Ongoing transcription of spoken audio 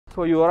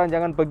So you orang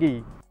jangan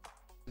pergi.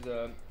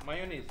 The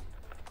mayonnaise.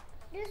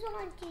 This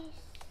one cheese.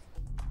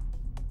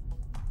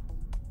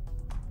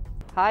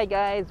 Hi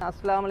guys,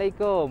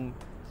 Assalamualaikum.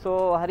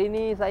 So hari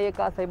ni saya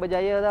kat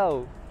CyberJaya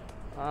tau.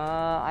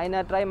 I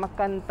nak try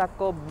makan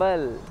Taco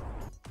Bell.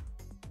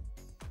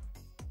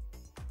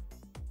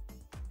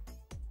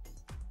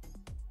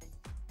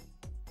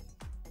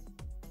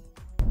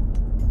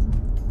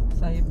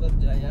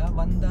 CyberJaya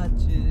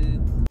வந்தாச்சு.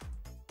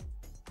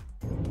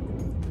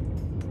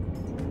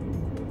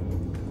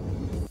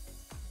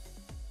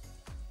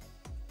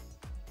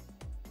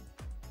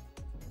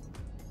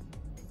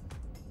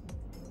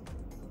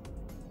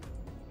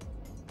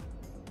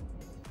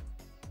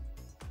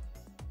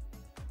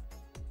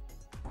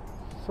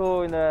 So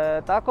இந்த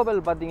Taco Bell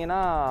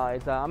பார்த்தீங்கன்னா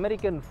it's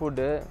American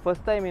food.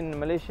 First time in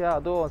Malaysia,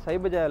 அதுவும்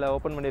CyberJayaல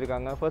open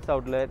பண்ணியிருக்காங்க first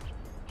outlet.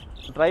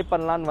 Try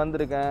பண்ணலான்னு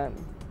வந்திருக்கேன்.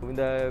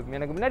 இந்த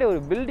எனக்கு முன்னாடி ஒரு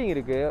பில்டிங்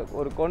இருக்குது,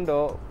 ஒரு கொண்டோ,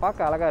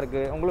 பார்க்க அழகாக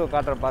இருக்குது. உங்களுக்கு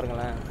காட்டுற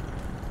பாருங்களேன்.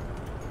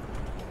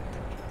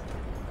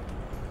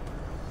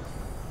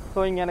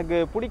 ஸோ இங்கே எனக்கு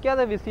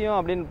பிடிக்காத விஷயம்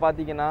அப்படின்னு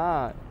பார்த்தீங்கன்னா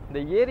இந்த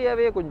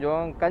ஏரியாவே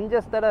கொஞ்சம்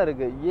கன்ஜஸ்டடாக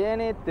இருக்குது.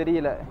 ஏனே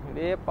தெரியல,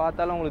 இதே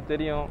பார்த்தாலும் உங்களுக்கு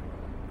தெரியும்.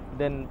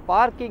 தென்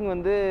பார்க்கிங்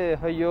வந்து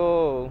ஐயோ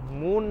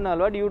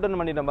 3-4 வாட்டி யூட்டர்ன்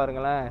பண்ணிட்டேன்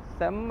பாருங்களேன்.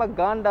 செம்ம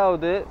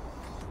காண்டாகுது.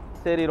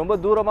 சரி, ரொம்ப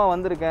தூரமாக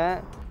வந்திருக்கேன்.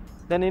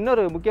 தென்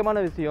இன்னொரு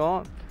முக்கியமான விஷயம்,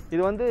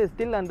 இது வந்து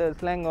ஸ்டில் அண்ட்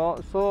ஸ்லேங்கோ.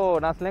 ஸோ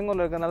நான்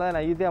ஸ்லேங்கோவில் இருக்கிறதுனால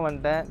நான் ஈஸியாக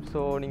வந்துட்டேன்.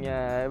 ஸோ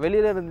நீங்கள்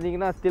வெளியில்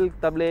இருந்தீங்கன்னா ஸ்டில்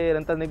தப்லே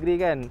ரெண்டா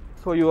நெக்ரிகன்.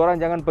 So you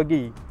orang jangan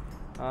pergi.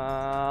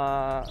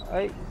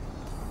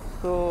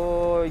 So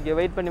இங்கே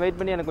வெயிட்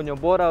பண்ணி எனக்கு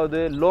கொஞ்சம் போர்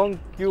ஆகுது. Long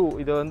Q.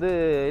 இது வந்து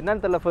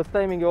என்னன்னு தெரியல, ஃபர்ஸ்ட்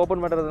டைம் இங்கே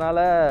ஓப்பன் பண்ணுறதுனால,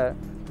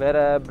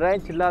 வேறு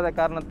பிரான்ச் இல்லாத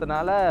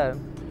காரணத்தினால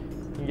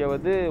இங்கே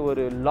வந்து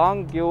ஒரு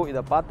லாங் க்யூ.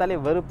 இதை பார்த்தாலே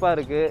வெறுப்பாக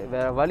இருக்குது.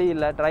 வேறு வழி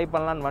இல்லை, ட்ரை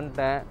பண்ணலான்னு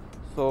வந்துட்டேன்.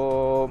 So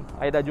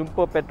ada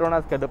jumpa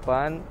Petronas ke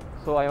depan.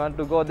 So I want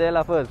to go there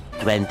lah first.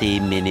 20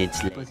 minutes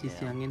later.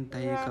 Posisi angin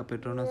tayar kat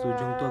Petronas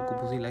ujung tu aku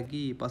pusing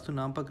lagi. Lepas tu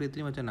nampak kereta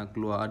ni macam nak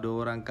keluar. Ada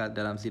orang kat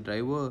dalam seat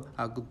driver.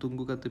 Aku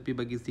tunggu kat tepi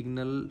bagi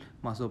signal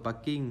masuk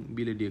parking.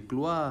 Bila dia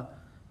keluar,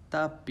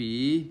 tapi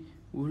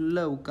உள்ள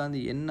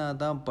உட்காந்து என்ன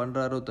தான்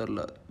பண்ணுறாரோ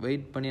தெரில.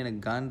 Wait பண்ணி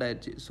எனக்கு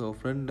காண்டாயிடுச்சு. So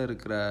ஃப்ரெண்டில்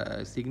இருக்கிற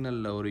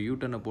சிக்னலில் ஒரு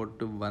யூட்டர்னை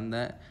போட்டு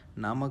வந்தேன்.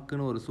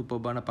 நமக்குன்னு ஒரு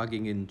சூப்பர்பான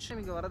பார்க்கிங் இருந்துச்சு.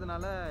 இங்கே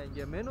வரதுனால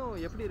இங்கே மெனு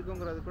எப்படி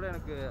இருக்குங்கிறது கூட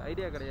எனக்கு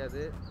ஐடியா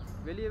கிடையாது.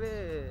 வெளியவே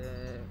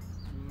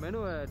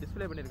மெனுவை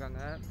டிஸ்பிளே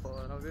பண்ணியிருக்காங்க. ஸோ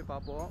நம்ம போய்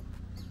பார்ப்போம்.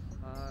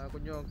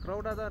 கொஞ்சம்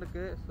க்ரௌடாக தான்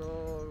இருக்குது. ஸோ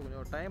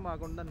கொஞ்சம் டைம்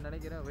ஆகும்னு தான்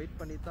நினைக்கிறேன். வெயிட்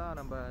பண்ணி தான்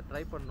நம்ம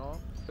ட்ரை பண்ணோம்.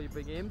 ஸோ இப்போ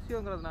இங்கே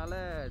எம்சிஓங்கிறதுனால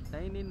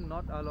டைன் இன்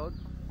நாட் அலோட்.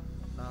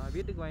 நான்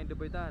வீட்டுக்கு வாங்கிட்டு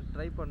போய் தான்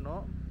ட்ரை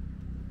பண்ணோம்.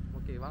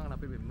 ஓகே, வாங்க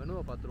நான் போய்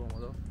மெனுவை பார்த்துருவோம்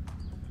முதல்.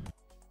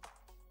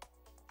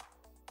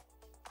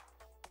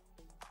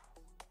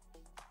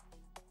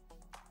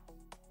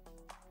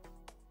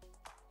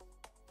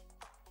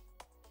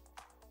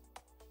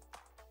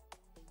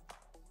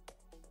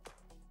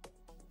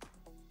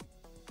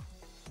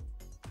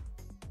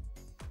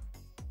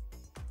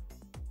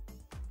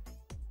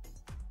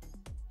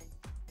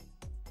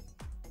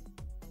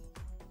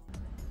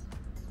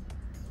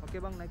 Oke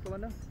bang, naik ke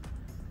mana?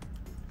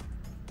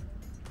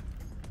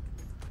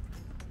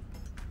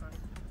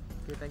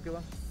 Oke, thank you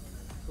bang.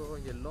 So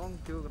இங்கே லாங்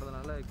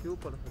க்யூங்கிறதுனால க்யூ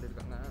பண்ண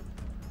சொல்லியிருக்காங்க.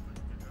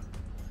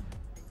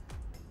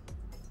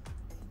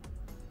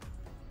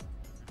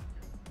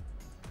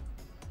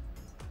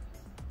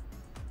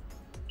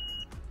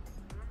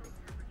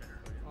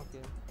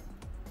 ஓகே,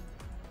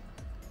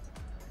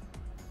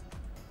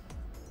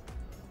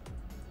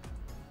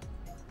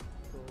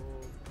 ஸோ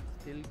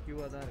ஸ்டில்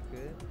க்யூவாக தான்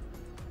இருக்குது.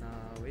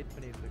 நான் வெயிட்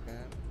பண்ணிகிட்டு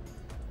இருக்கேன்.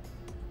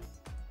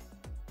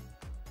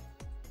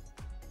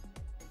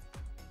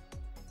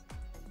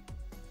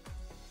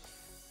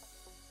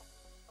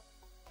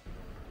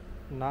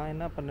 நான்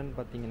என்ன பண்ணேன்னு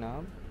பார்த்தீங்கன்னா,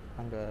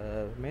 அங்கே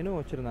மெனு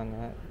வச்சுருந்தாங்க.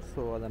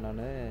 ஸோ அதை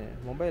நான்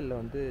மொபைலில்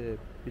வந்து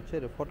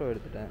பிக்சர் ஃபோட்டோ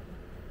எடுத்துட்டேன்.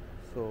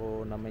 ஸோ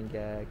நம்ம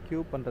இங்கே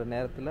க்யூ பண்ணுற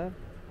நேரத்தில்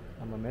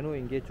நம்ம மெனு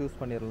இங்கேயே சூஸ்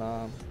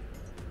பண்ணிடலாம்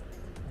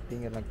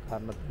அப்படிங்கிற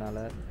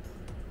காரணத்தினால.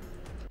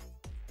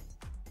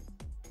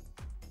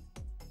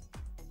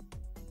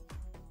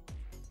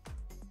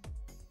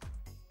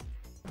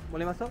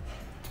 Boleh masuk?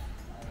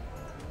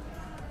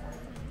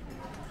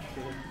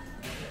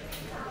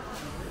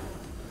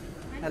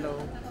 Hello.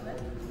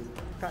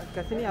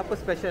 Kat sini apa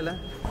special lah?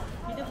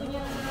 Kita punya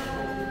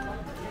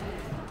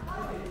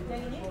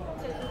yang ini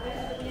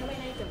kita punya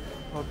main item.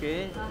 Okey.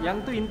 Yang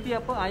tu inti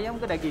apa? Ayam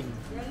ke daging?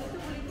 Yang itu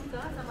boleh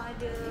tukar sama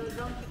ada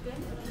ground chicken,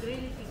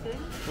 grilled chicken,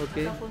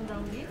 Okey. ataupun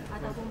ground beef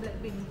ataupun black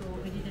bean untuk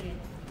vegetarian.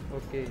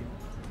 Okey.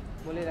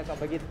 Boleh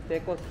tak bagi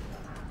tacos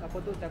apa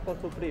tu, tacos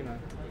supreme ah?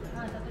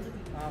 Satu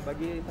supreme.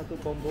 Bagi satu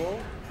combo.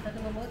 Satu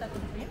combo satu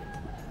supreme.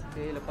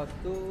 Okey, lepas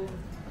tu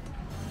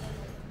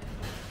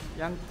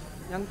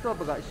yang tu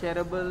apa kak?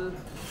 Shareable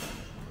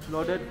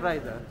loaded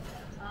fries ah?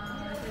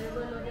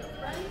 Shareable loaded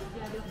fries,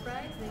 dia ada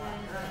fries dengan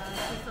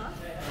cheese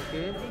sauce.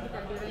 Okey. Jadi kita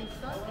ada ranch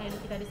sauce and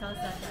kita ada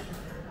salsa kat atas.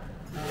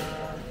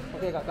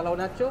 Okey kak, kalau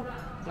nacho?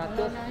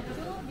 Kalau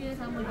nacho dia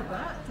sama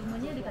juga,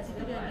 cumanya dekat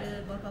situ dia ada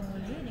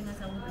guacamole dengan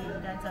sour cream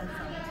dan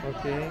salsa.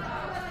 Okey.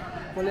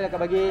 Boleh Kak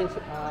bagi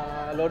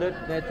loaded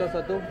nachos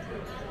satu.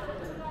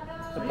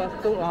 Lepas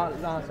tu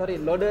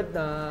loaded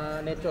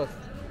nachos.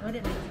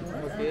 Loaded nachos.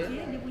 Okey.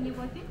 Dia punya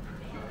protein?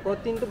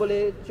 Protein tu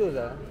boleh choose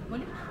lah.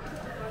 Boleh.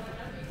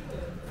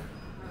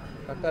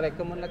 Kakak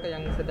recommend lah Kak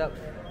yang sedap.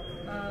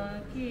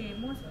 Okey,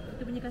 most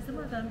kita punya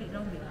customer akan ambil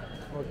ground beef.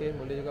 Okey,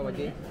 boleh juga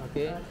bagi.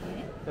 Okey.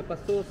 Okey. Lepas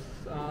tu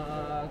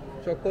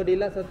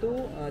chocolate satu,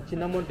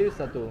 cinnamon twist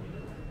satu.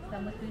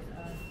 Sama twist,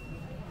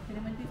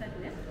 cinnamon twist satu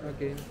ya.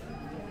 Okey.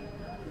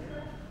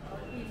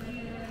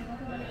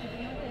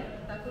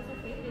 Taco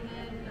souffle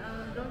dengan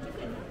ground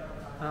chicken.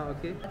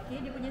 Okey. Okey,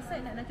 dia punya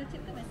side nak nacho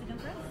chip ke Mexican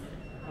fries?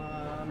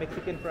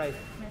 Mexican fries.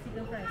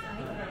 Mexican fries.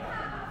 Air apa?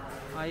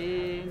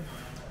 Air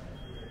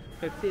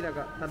Pepsi lah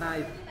Kak, tak nak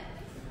ais.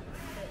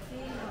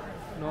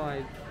 No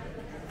ais.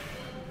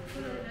 So,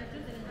 nacho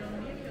dengan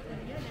ground beef,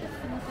 chocolate dia dan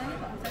semua sekali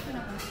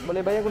 41.60.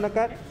 Boleh bayar guna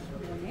kad?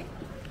 Boleh.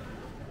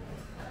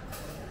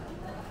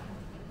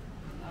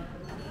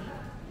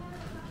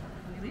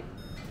 Boleh.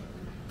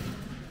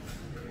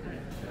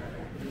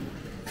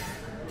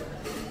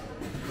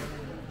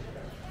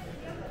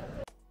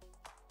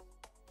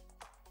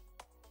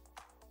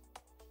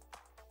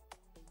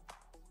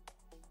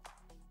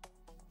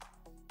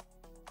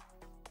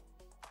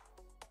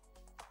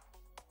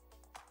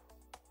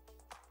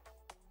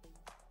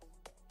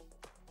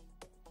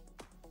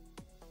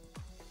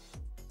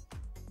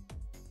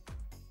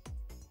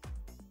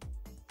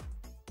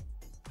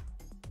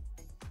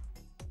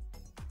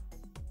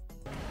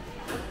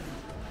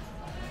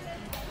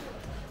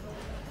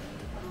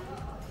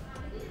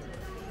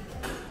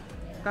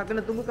 Kak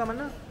kena tunggu kat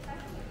mana?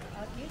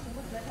 Okey,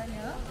 tunggu sebelah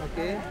sana.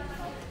 Okey.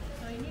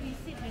 So ini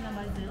receipt dengan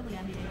buzzer, boleh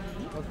ambil dari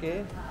sini. Okey.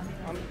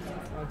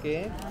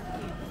 Okey.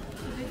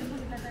 So boleh tunggu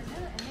sebelah sana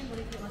and then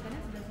boleh tengok makanan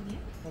sebelah sini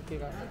ya. Okey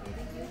Kak. Okay,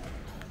 thank you.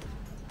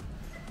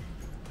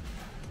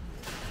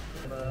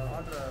 நம்ம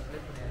order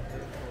place பண்ணியாச்சு.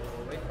 So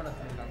wait பண்ண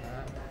சொல்லியிருக்காங்க.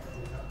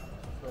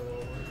 So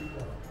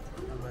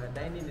நம்ம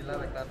dining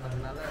இல்லாத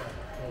காரணத்தினால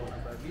so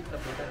நம்ம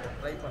வீட்டில் போய்ட்டு அதை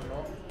ட்ரை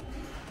பண்ணோம்.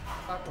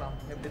 பார்க்கலாம்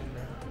எப்படி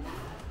இருக்குன்னு.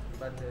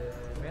 பட்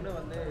மெனு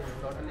வந்து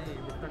டோட்டலி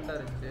டிஃப்ரெண்ட்டாக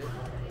இருந்துச்சு.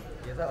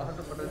 எதை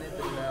ஆர்டர் பண்ணுறதே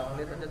தெரியல,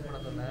 அவங்களே சஜஸ்ட்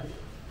பண்ண சொன்னேன்.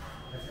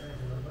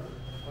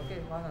 ஓகே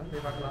வாங்க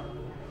போய் பார்க்கலாம்.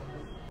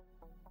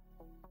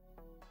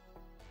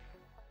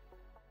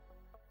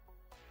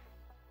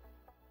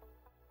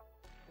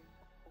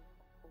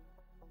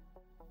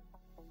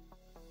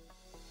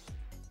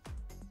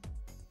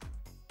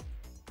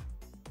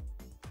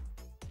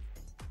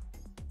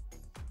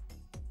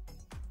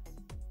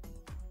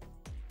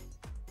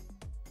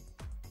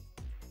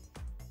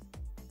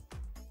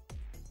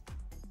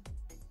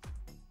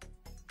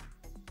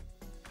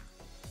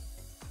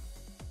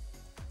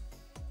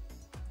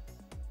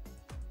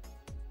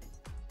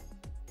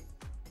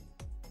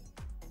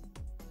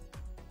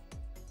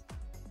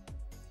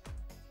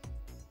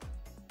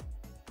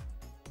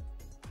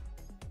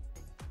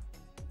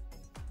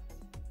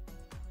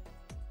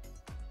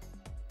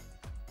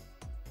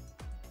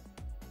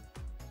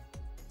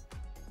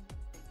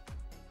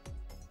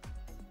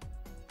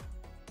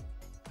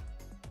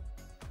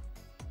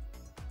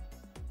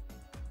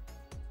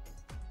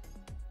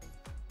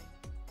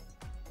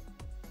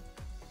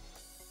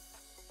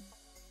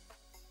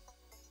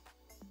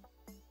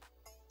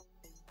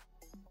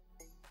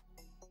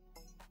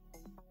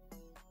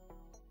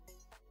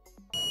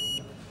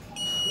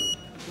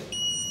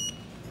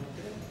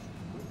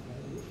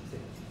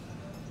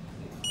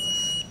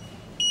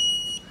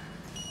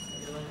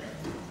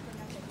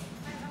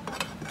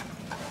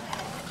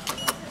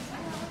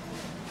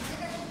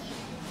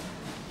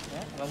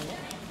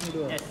 Ini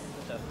dua? Yes,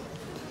 betul.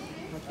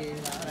 Okey.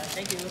 Alright,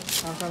 thank you.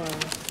 Sama-sama.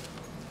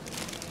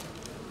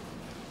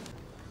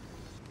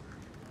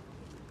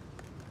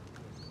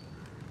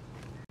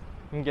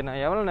 இங்கே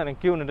நான் எவ்வளோ நேரம்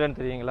கியூ நின்றேன்னு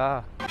தெரியுங்களா?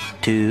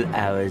 2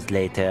 hours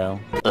later.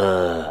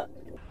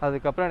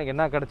 அதுக்கப்புறம் எனக்கு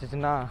என்ன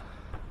கிடச்சிச்சின்னா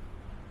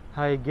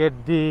I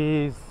get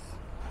this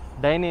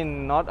dining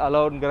not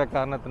அலவுட்ங்கிற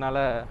காரணத்தினால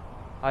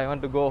I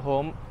want to go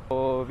home. So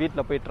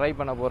வீட்டில் போய் ட்ரை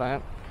பண்ண போகிறேன்.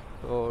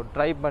 ஸோ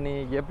ட்ரை பண்ணி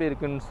எப்படி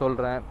இருக்குன்னு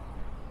சொல்கிறேன்.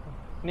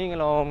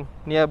 நீங்களும்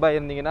நியர்பை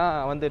இருந்தீங்கன்னா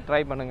வந்து ட்ரை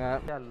பண்ணுங்கள்.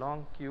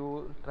 லாங் கியூ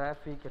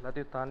டிராஃபிக்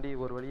எல்லாத்தையும் தாண்டி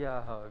ஒரு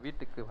வழியாக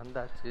வீட்டுக்கு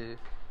வந்தாச்சு.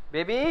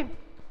 Baby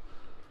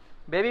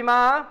பேபிமா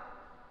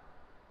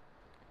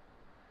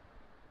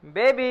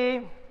baby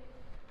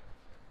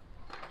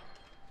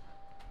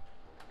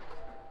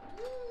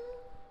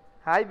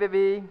hi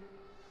baby.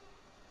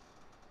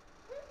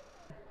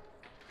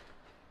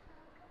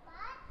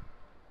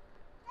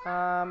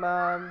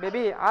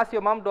 Baby, ask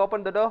your mom to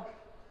open the door.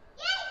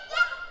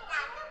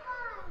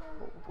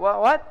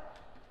 What?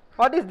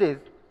 What is this?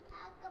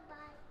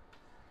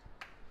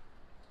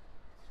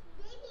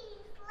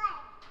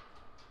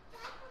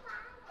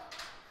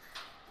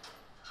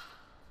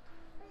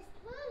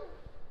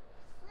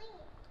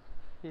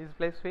 He is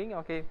play swing.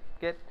 Okay,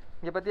 get.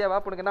 இங்க பத்தியா வா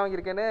உனக்கு என்ன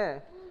வாங்கியிருக்கேன்னு.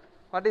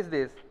 What is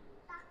this?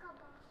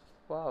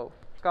 Wow,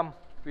 come,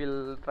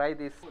 we'll try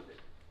this.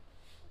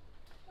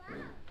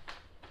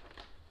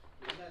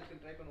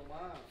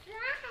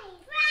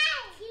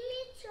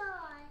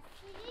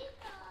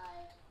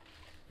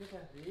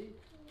 Cochanvie,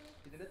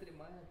 இது என்ன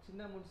தெரியுமா?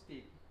 cinnamon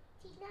stick.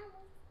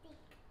 Cinnamon stick.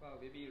 Wow,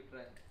 baby, you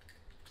try.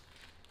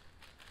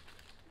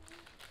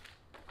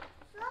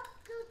 So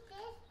good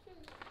tasty.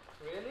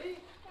 Really?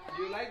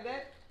 Do you like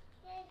that?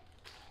 Yes.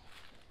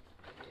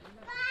 என்ன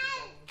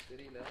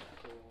தெரியல.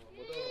 ஸோ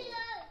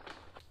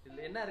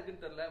இதில் என்ன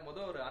இருக்குன்னு தெரியல.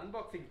 ஒரு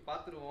அன்பாக்சிங்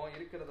பார்த்துருவோம்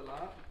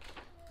இருக்கிறதெல்லாம்.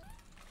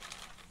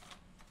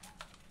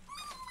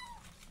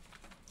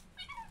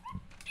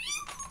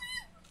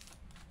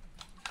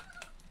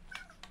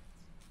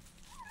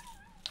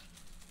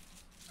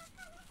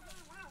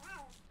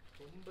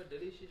 ரொம்ப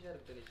டெலிஷியஸாக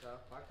இருக்கு டெலிஷா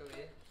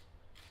பார்க்கவே.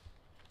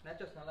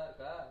 நேச்சர்ஸ் நல்லா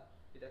இருக்கா?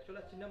 இது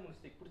ஆக்சுவலாக சின்னமுன்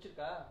ஸ்டிக்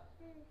பிடிச்சிருக்கா?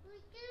 Very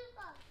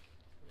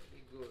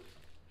good.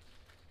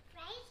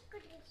 Rice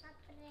குடி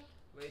சாப்பிடுறேன்.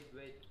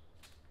 Wait.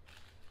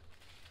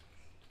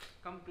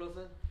 Come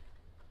closer.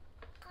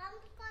 Come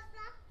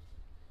closer.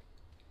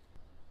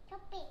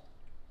 Stop it.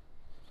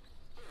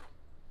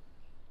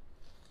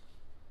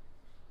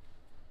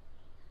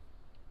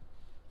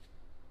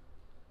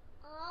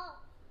 Oh.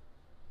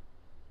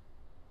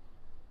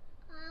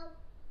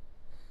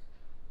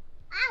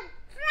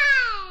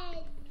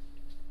 Fries.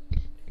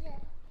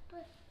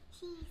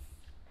 Cheese.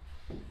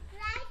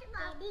 Fries,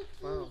 baby,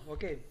 cheese.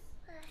 Okay.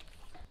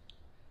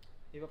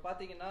 இப்போ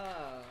பார்த்தீங்கன்னா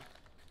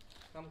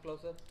கம்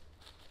க்ளோசர்.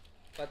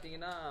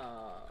 பார்த்தீங்கன்னா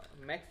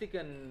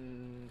மெக்சிகன்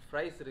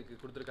ஃப்ரைஸ் இருக்குது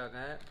கொடுத்துருக்காங்க.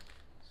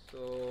 ஸோ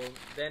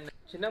தென்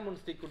சின்னமுன்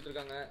ஸ்டிக்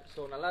கொடுத்துருக்காங்க. ஸோ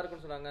நல்லா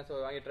இருக்குன்னு சொன்னாங்க. ஸோ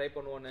வாங்கி ட்ரை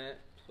பண்ணுவோன்னு.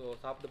 ஸோ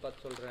சாப்பிட்டு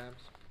பார்த்து சொல்கிறேன்.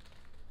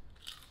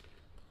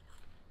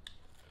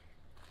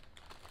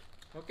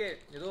 ஓகே,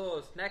 ஏதோ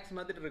ஸ்நாக்ஸ்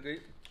மாதிரி இருக்கு.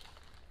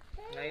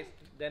 நைஸ்.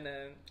 தென்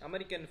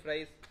அமெரிக்கன்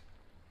ஃப்ரைஸ்.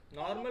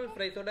 நார்மல்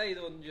ஃப்ரைஸோட இது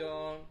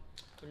கொஞ்சம்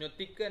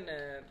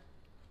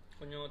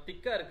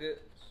திக்காக இருக்குது.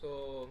 ஸோ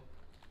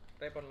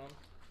ட்ரை பண்ணலாம்.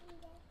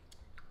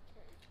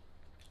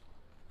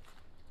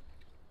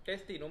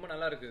 டேஸ்டி, ரொம்ப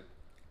நல்லா இருக்கு.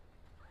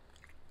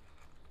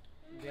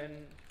 தென்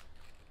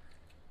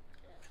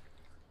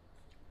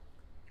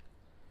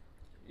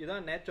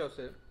இதுதான்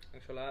நேச்சோஸ்.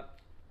 ஆக்சுவலாக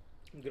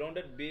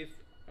கிரவுண்டட் பீஃப்,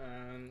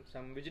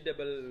 சம்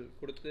வெஜிடபிள்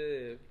கொடுத்து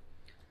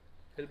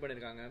ஹெல்ப்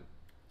பண்ணியிருக்காங்க.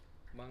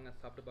 வாங்க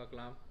சாப்பிட்டு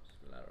பார்க்கலாம்.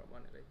 ரொம்ப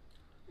நிறைய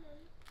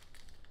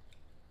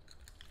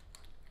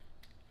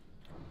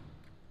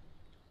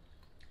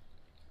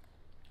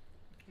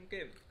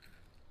okay,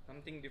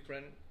 something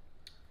different.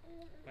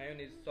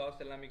 Mayonnaise sauce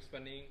எல்லாம் மிக்ஸ்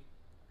பண்ணி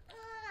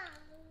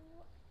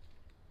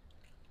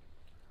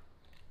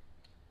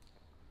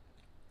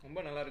ரொம்ப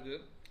நல்லா இருக்கு.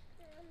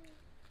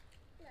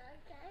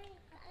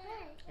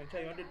 Ansha,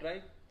 you want to try?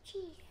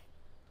 Cheese.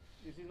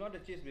 This is not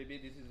a cheese, baby.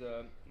 This is a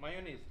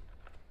mayonnaise.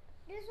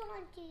 This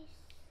one cheese.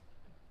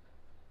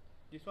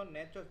 This one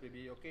nachos,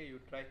 baby. Okay, you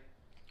try.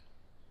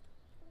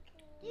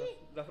 This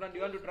Zafran, do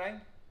you want to try?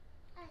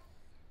 Yes.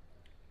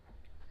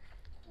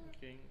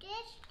 Okay.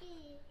 Tasty.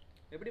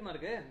 எப்படிமா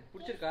இருக்கு?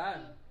 பிடிச்சிருக்கா?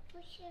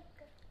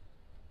 பிடிச்சிருக்கு.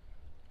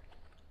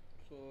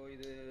 So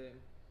இது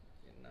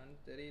என்னன்னு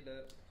தெரியல.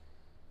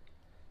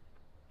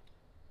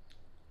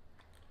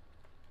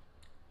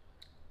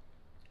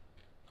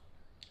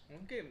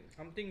 Okay,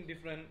 something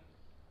different.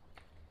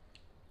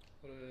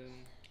 ஒரு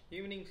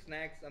evening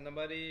snacks அந்த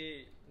மாதிரி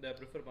இதை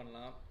ப்ரிஃபர்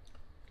பண்ணலாம்.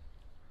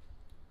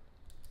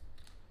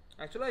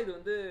 ஆக்சுவலாக இது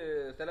வந்து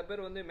சில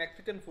பேர் வந்து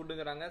மெக்சிகன்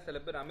ஃபுட்டுங்கிறாங்க, சில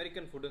பேர்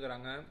அமெரிக்கன்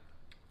ஃபுட்டுங்கிறாங்க.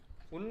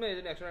 உண்மை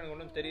எதுன்னு ஆக்சுவலாக எனக்கு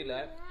ஒன்றும் தெரியல.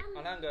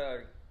 ஆனால் அங்கே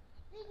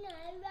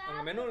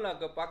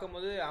மெனுவில்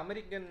பார்க்கும்போது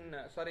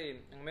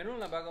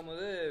மெனுவில்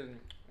பார்க்கும்போது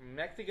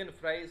மெக்சிகன்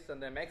ஃப்ரைஸ்,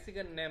 அந்த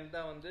மெக்சிகன் நேம்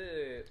தான் வந்து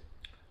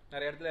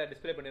நிறைய இடத்துல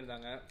டிஸ்பிளே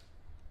பண்ணியிருந்தாங்க.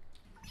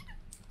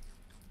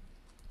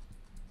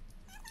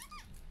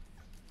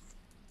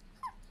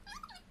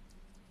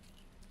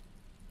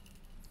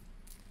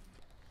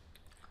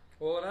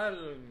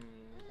 Overall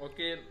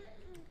okay.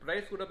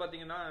 ப்ரைஸ் கூட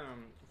பார்த்தீங்கன்னா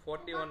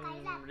 41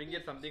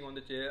 ringgit சம்திங்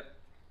வந்துச்சு.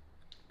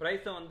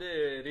 ப்ரைஸும் வந்து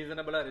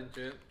ரீசனபிளாக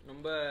இருந்துச்சு.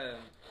 ரொம்ப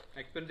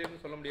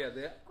எக்ஸ்பென்சிவ்னு சொல்ல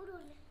முடியாது.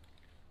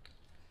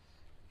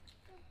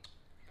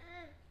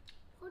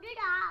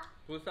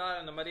 புதுசாக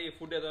இந்த மாதிரி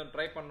ஃபுட் எதுவும்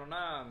ட்ரை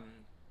பண்ணோன்னா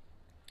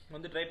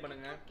வந்து ட்ரை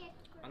பண்ணுங்க.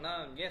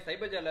 ஆனால் ஏன்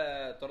CyberJaya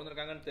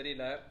திறந்துருக்காங்கன்னு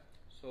தெரியல.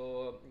 ஸோ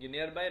இங்கே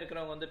நியர்பை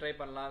இருக்கிறவங்க வந்து ட்ரை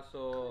பண்ணலாம்.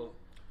 ஸோ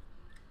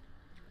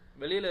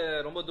வெளியில்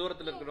ரொம்ப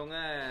தூரத்தில் இருக்கிறவங்க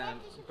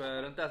இப்போ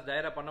ரெண்டாஸ்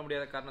டயரா பண்ண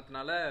முடியாத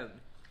காரணத்தினால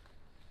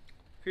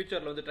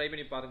ஃபியூச்சரில் வந்து ட்ரை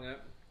பண்ணி பாருங்கள்.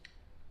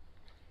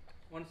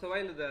 ஒன்ஸ்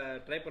வைல் இதை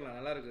ட்ரை பண்ணலாம்,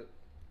 நல்லாயிருக்கு.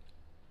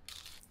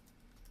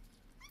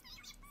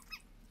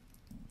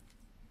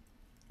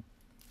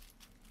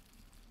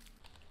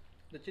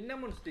 இந்த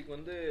சின்னமுன் ஸ்டிக்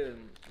வந்து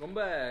ரொம்ப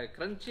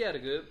க்ரன்ச்சியாக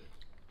இருக்குது.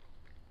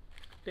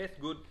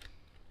 Taste good.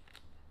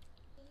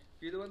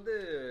 இது வந்து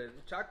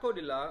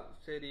சாக்கோடில்லா,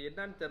 சரி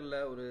என்னன்னு தெரில,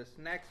 ஒரு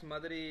ஸ்நாக்ஸ்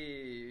மாதிரி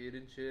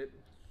இருந்துச்சு.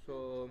 ஸோ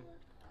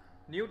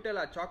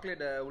நியூட்டெல்லா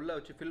சாக்லேட்டை உள்ளே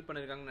வச்சு ஃபில்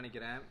பண்ணியிருக்காங்கன்னு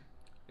நினைக்கிறேன்.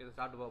 இதை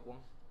சாப்பிட்டு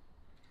பார்ப்போம்.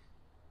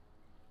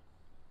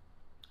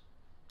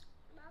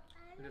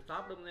 இது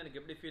சாப்பிடும்போது எனக்கு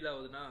எப்படி ஃபீல்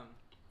ஆகுதுன்னா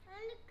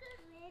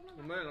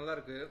ரொம்ப நல்லா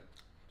இருக்கு.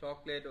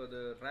 சாக்லேட் ஒரு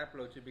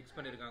ரேப்பில் வச்சு மிக்ஸ்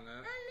பண்ணியிருக்காங்க.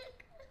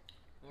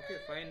 Okay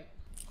fine.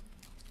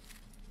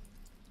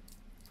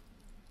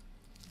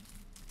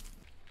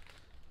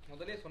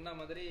 முதலே சொன்ன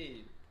மாதிரி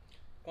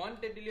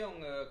குவான்டிட்டிலையும்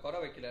அவங்க குறை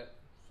வைக்கல.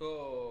 ஸோ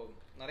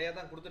நிறையா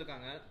தான்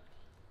கொடுத்துருக்காங்க.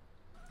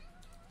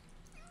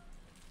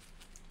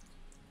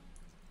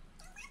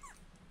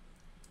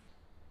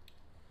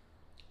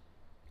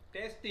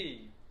 டேஸ்டி.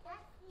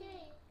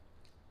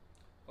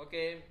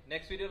 ஓகே,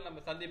 நெக்ஸ்ட் வீடியோவில்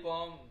நம்ம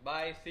சந்திப்போம்.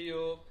 பாய், see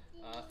you.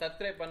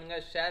 சப்ஸ்கிரைப் பண்ணுங்க,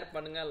 ஷேர்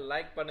பண்ணுங்க,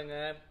 லைக் பண்ணுங்க.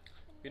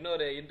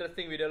 இன்னொரு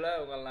இன்ட்ரெஸ்டிங் வீடியோவில்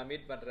உங்களை நான்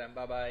மீட் பண்ணுறேன்.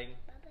 பாய்.